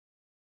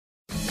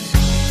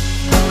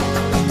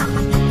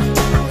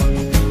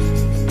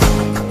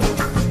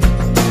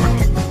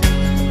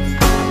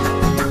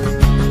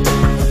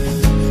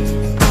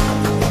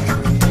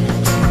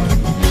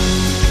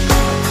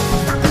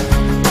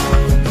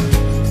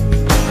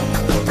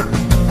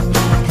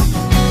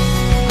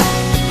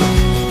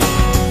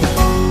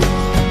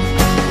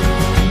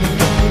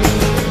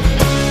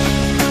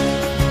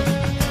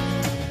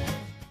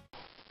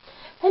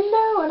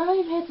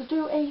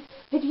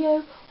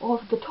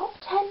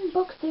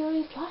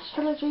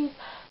trilogies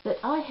that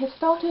I have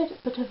started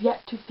but have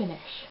yet to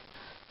finish.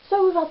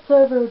 So without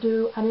further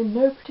ado, and in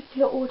no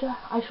particular order,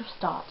 I shall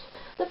start.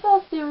 The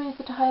first series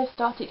that I have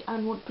started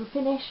and want to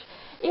finish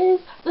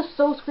is the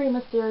Soul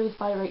Screamer series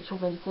by Rachel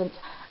Vincent,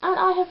 and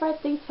I have read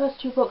these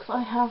first two books.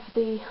 I have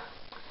the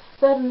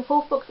third and the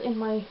fourth books in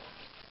my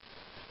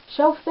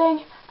shelf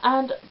thing,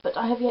 but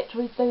I have yet to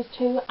read those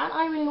two, and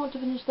I really want to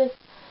finish this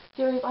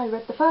series. I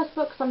read the first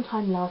book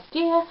sometime last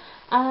year,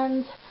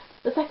 and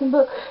the second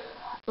book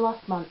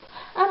last month,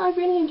 and I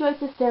really enjoyed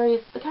this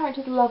series. The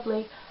characters are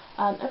lovely,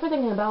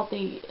 everything about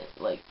the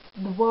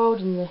world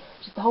and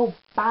just the whole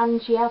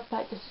banshee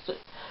aspect is just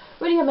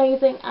really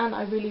amazing, and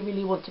I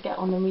really want to get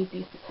on and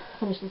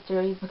finish this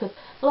series because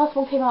the last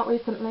one came out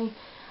recently,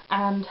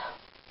 and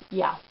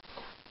yeah,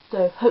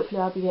 so hopefully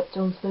I'll be able to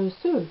on those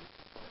soon.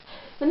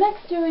 The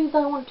next series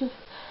I want to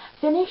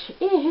finish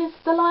is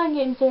the Lion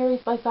Game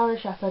series by Sarah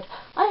Shepherd.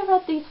 I have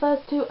read these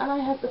first two, and I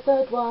have the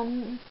third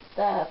one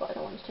there, but I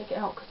don't want to take it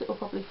out because it will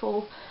probably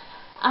fall.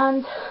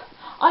 And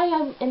I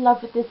am in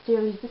love with this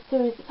series. This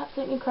series is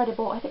absolutely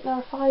incredible. I think there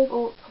are 5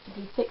 or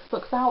possibly 6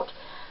 books out,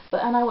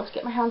 and I want to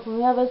get my hands on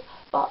the others.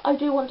 But I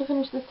do want to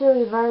finish this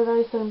series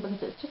very soon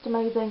because it's just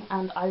amazing,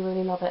 and I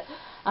really love it.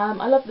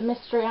 I love the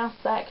mystery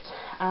aspect,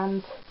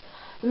 and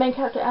the main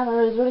character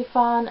Emma is really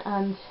fun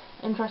and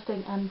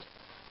interesting, and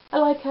I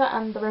like her,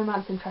 and the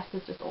romance interest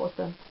is just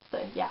awesome.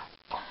 So yeah,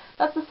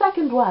 that's the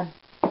second one.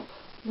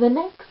 The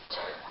next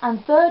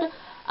and third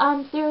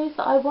series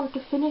that I want to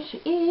finish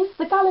is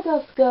the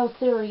Gallagher Girls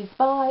series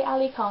by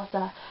Ali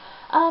Carter.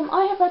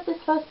 I have read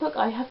this first book.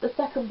 I have the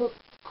second book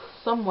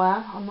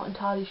somewhere, I'm not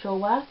entirely sure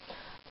where,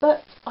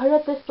 but I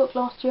read this book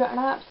last year and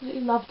I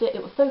absolutely loved it.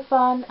 It was so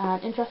fun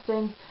and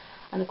interesting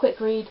and a quick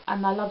read,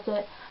 and I loved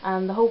it,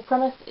 and the whole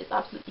premise is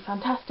absolutely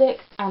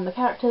fantastic, and the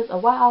characters are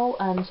wow,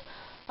 and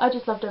I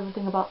just loved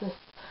everything about this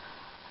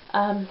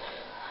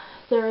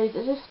series.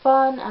 It's just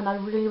fun, and I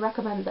really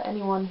recommend that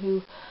anyone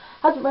who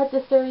hasn't read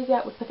this series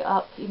yet would pick it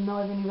up, even though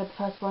I've only read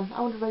the first one.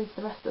 I want to read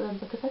the rest of them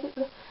because I think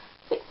the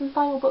 6th and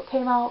final book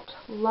came out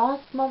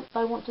last month,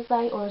 I want to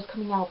say, or is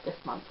coming out this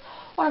month.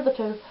 One of the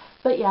two.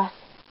 But yes,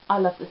 I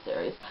love this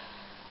series.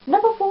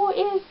 Number 4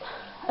 is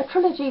a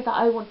trilogy that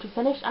I want to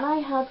finish, and I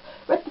have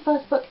read the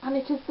first book, and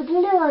it is the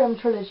Delirium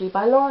trilogy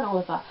by Lauren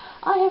Oliver.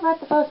 I have read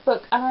the first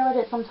book, and I read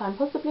it sometime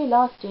possibly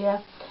last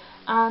year,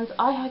 and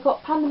I had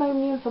got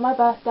Pandemonium for my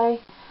birthday,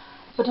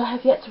 but I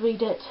have yet to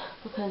read it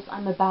because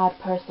I'm a bad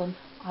person.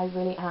 I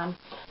really am.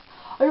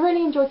 I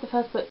really enjoyed the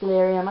first book,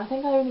 Delirium. I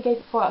think I only gave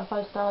it 4 out of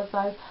 5 stars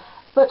though,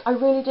 but I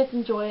really did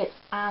enjoy it,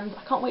 and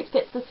I can't wait to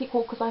get to the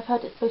sequel because I've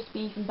heard it's supposed to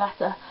be even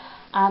better,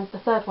 and the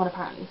third one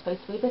apparently is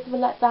supposed to be a bit of a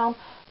letdown,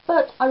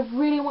 but I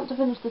really want to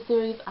finish the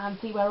series and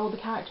see where all the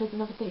characters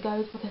and everything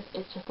goes because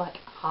it's just like,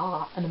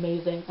 and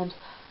amazing, and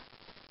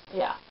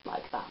yeah,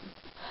 like that.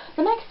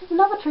 The next is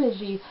another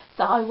trilogy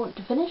that I want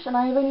to finish, and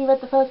I have only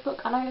read the first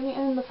book, and I only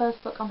own the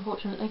first book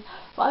unfortunately,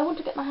 but I want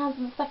to get my hands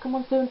on the second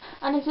one soon,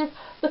 and it is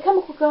the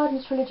Chemical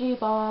Gardens trilogy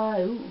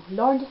by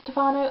Lauren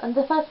DeStefano, and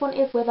the first one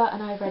is Wither,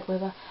 and I have read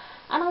Wither,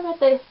 and I read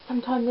this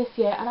sometime this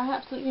year, and I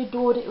absolutely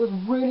adored it. It was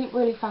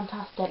really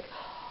fantastic.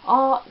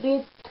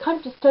 The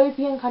kind of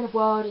dystopian kind of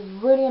world is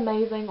really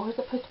amazing, or is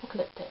it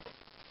post-apocalyptic?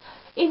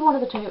 Either one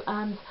of the two,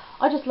 and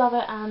I just love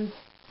it, and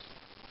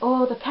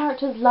the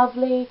characters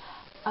lovely,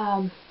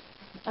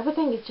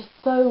 everything is just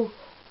so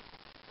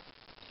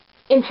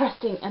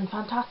interesting and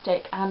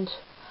fantastic, and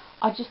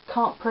I just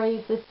can't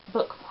praise this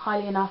book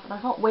highly enough, and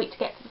I can't wait to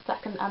get to the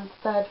second and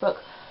third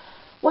book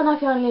when I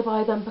finally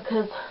buy them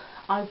because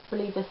I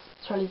believe this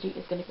trilogy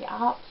is going to be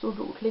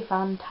absolutely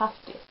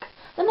fantastic.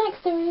 The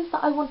next series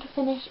that I want to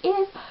finish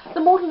is the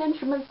Mortal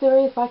Instruments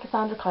series by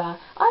Cassandra Clare.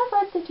 I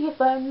have read City of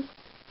Bones,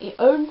 my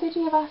own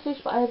City of Ashes,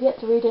 but I have yet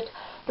to read it,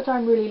 but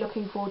I'm really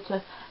looking forward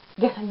to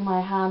getting my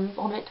hands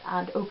on it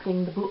and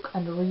opening the book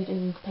and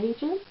reading the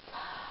pages.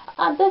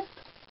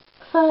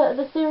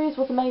 The series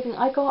was amazing.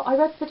 I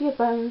read City of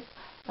Bones,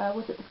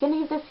 was at the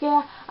beginning of this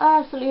year, and I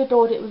absolutely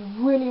adored it. It was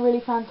really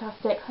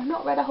fantastic. I've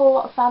not read a whole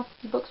lot of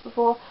fantasy books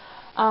before,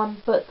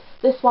 but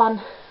this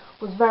one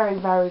was very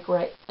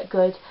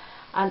good,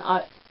 and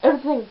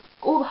everything,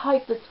 all the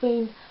hype that's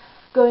been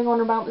going on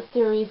about the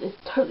series is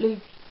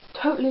totally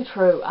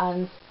true,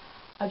 and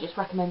I just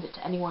recommend it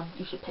to anyone.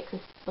 You should pick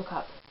this book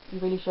up. You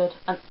really should,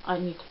 and I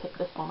need to pick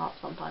this one up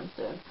sometime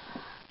soon,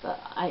 but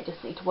I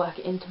just need to work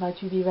it into my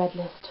to-be-read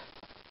list.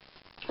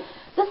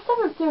 The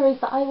 7th series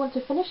that I want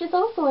to finish is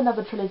also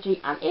another trilogy,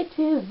 and it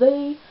is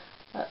the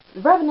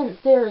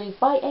Revenant series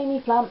by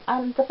Amy Plum,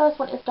 and the first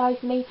one is Die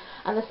For Me,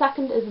 and the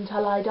second is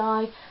Until I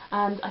Die,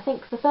 and I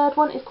think the third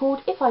one is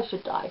called If I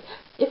Should Die.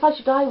 If I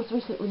Should Die was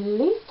recently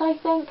released, I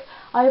think.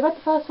 I read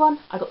the first one,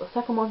 I got the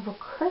second one for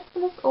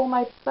Christmas or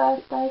my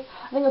birthday,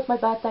 I think it was my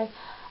birthday,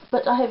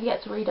 but I have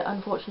yet to read it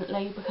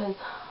unfortunately because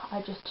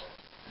I just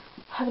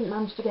haven't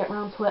managed to get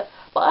around to it.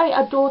 But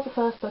I adored the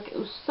first book. It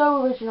was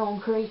so original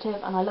and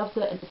creative, and I loved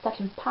it, and it's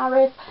set in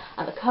Paris,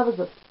 and the covers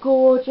are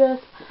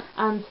gorgeous,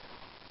 and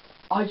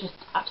I just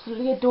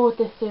absolutely adored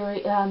this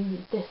series,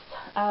 this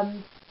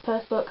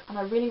first book, and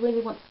I really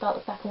want to start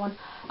the second one,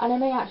 and I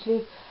may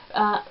actually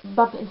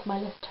bump it into my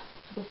list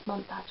for this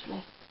month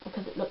actually,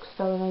 because it looks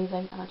so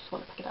amazing and I just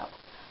want to pick it up,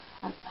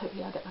 and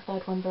hopefully I'll get the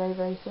third one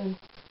very soon.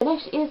 The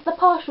next is The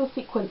Partial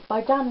Sequence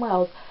by Dan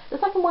Wells. The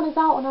second one is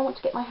out and I want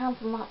to get my hands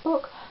on that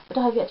book, but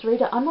I have yet to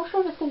read it. I'm not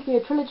sure if it's going to be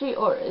a trilogy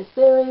or a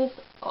series,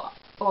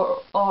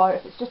 or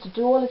if it's just a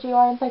duology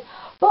or anything,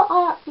 but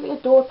I absolutely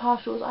adored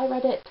Partials. I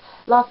read it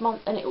last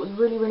month and it was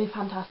really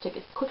fantastic.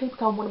 It's quickly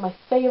become one of my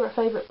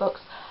favourite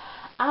books,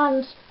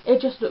 and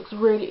it just looks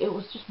it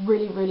was just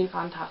really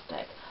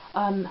fantastic.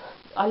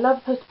 I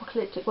love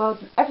post-apocalyptic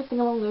worlds and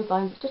everything along those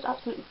lines. It's just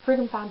absolutely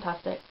friggin'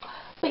 fantastic.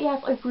 But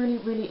yes, I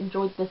really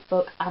enjoyed this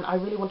book, and I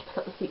really want to pick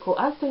up the sequel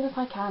as soon as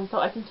I can, so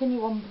I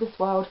continue on with this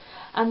world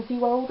and see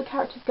where all the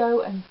characters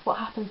go and what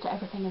happens to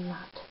everything in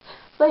that.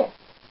 So yes.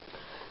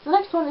 The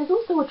next one is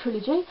also a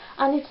trilogy,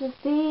 and it is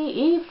the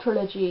Eve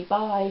trilogy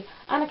by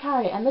Anna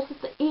Carey, and this is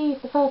the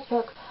Eve, the first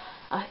book.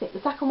 I think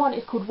the second one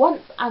is called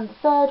Once, and the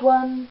third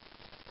one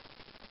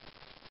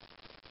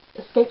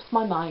escapes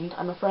my mind,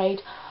 I'm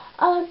afraid.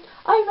 I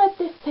read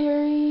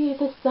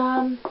this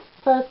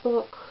first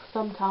book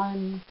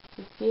sometime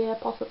this year,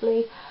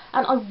 possibly,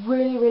 and I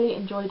really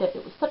enjoyed it.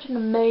 It was such an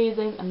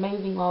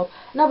amazing world.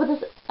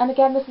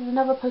 Again, this is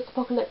another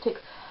post-apocalyptic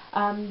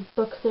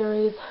book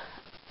series,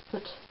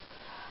 but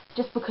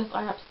just because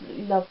I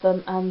absolutely love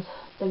them and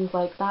things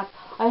like that.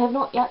 I have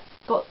not yet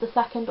got the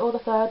second or the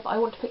third, but I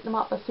want to pick them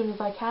up as soon as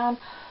I can.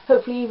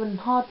 Hopefully even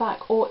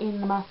hardback or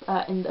in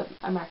the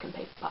American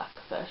paperback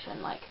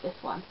version like this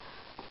one.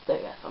 So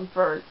yes, I'm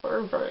very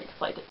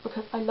excited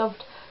because I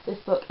loved this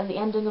book, and the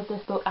ending of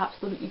this book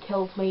absolutely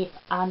killed me,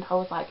 and I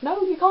was like,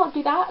 no, you can't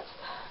do that.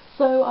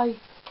 So I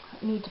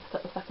need to pick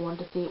up the second one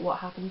to see what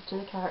happens to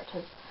the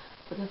characters,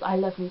 because I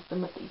love me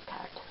some of these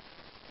characters.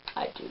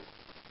 I do.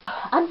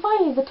 And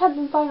finally, the 10th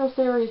and final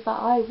series that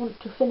I want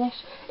to finish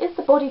is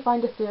the Body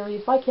Finder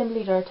series by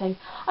Kimberly Durting.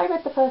 I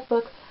read the first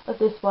book of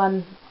this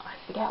one, I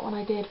forget when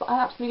I did, but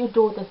I absolutely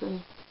adored this. It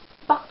was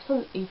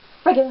absolutely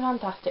friggin'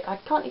 fantastic. I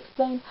can't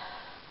explain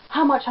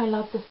how much I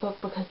love this book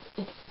because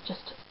it's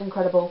just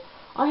incredible.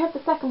 I have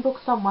the second book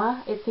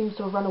somewhere. It seems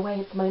to have run away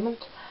at the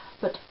moment,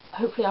 but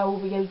hopefully I will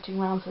be getting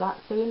around to that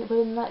soon,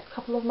 within the next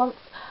couple of months.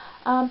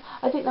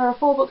 I think there are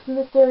 4 books in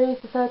this series.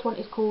 The third one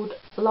is called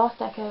The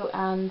Last Echo,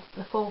 and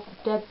the fourth,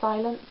 Dead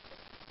Silence,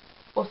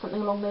 or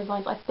something along those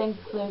lines. I think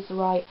those are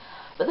right.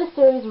 But this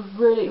series is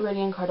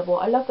really incredible.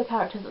 I love the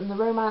characters, and the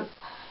romance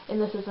in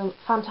this is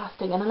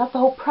fantastic, and I love the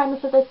whole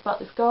premise of this, about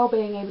this girl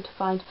being able to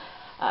find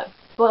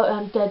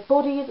dead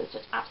bodies. It's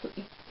just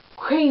absolutely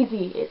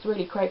crazy. It's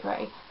really cray.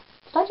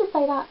 Did I just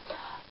say that?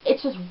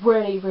 It's just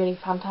really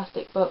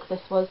fantastic book,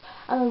 this was,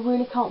 and I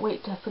really can't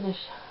wait to finish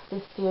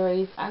this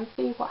series and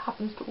see what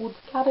happens to all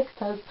the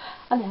characters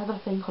and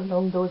everything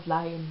along those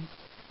lines.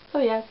 So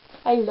yes,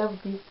 I love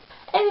these.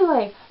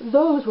 Anyway,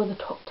 those were the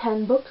top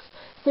 10 books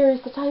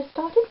series that I've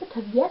started but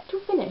have yet to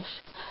finish.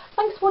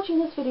 Thanks for watching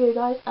this video,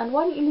 guys, and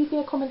why don't you leave me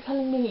a comment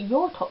telling me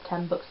your top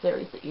 10 book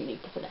series that you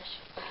need to finish.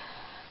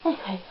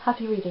 Anyway,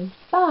 happy reading.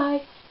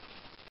 Bye!